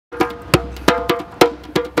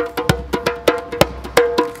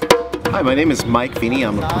Hi, my name is Mike Veny.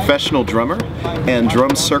 I'm a professional drummer and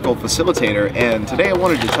drum circle facilitator, and today I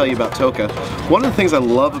wanted to tell you about Toca. One of the things I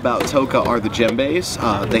love about Toca are the djembes.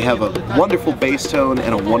 They have a wonderful bass tone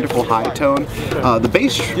and a wonderful high tone. The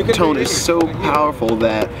bass tone is so powerful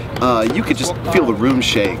that you could just feel the room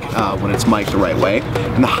shake when it's mic'd the right way.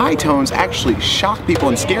 And the high tones actually shock people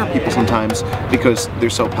and scare people sometimes because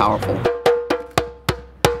they're so powerful.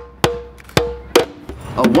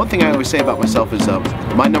 One thing I always say about myself is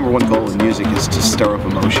my #1 goal in music is to stir up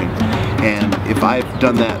emotion, and if I've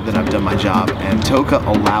done that, then I've done my job, and Toca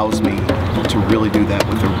allows me to really do that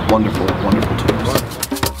with their wonderful, wonderful tools.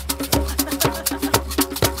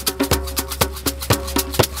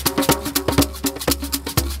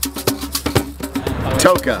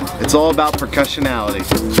 Toca, it's all about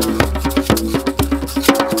percussionality.